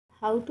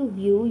How to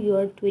view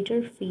your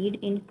Twitter feed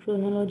in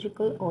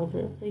chronological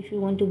order. So if you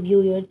want to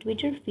view your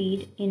Twitter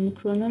feed in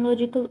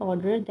chronological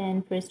order,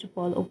 then first of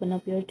all open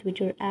up your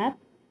Twitter app,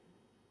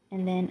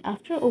 and then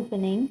after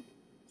opening,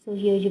 so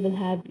here you will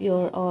have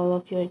your all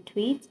of your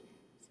tweets.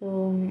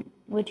 So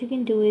what you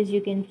can do is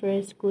you can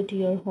first go to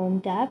your home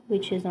tab,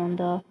 which is on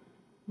the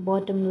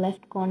bottom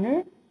left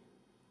corner,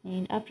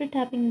 and after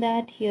tapping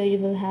that, here you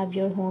will have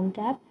your home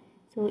tab.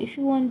 So if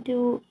you want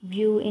to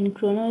view in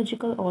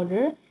chronological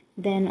order,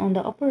 then on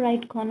the upper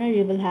right corner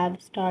you will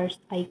have stars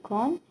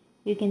icon.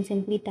 You can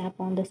simply tap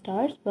on the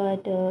stars,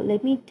 but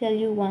let me tell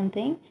you one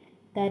thing,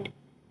 that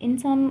in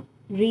some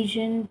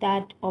region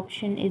that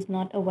option is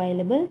not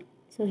available.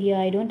 So here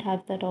I don't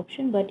have that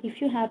option, but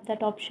if you have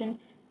that option,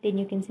 then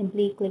you can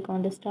simply click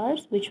on the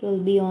stars, which will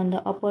be on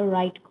the upper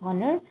right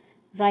corner,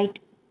 right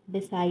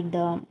beside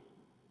the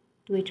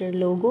Twitter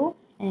logo,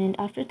 and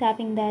after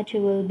tapping that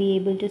you will be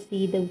able to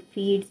see the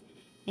feeds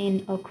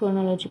in a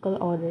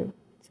chronological order.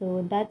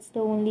 So that's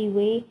the only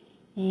way,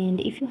 and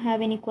if you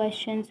have any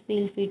questions,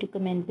 feel free to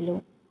comment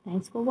below.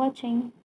 Thanks for watching.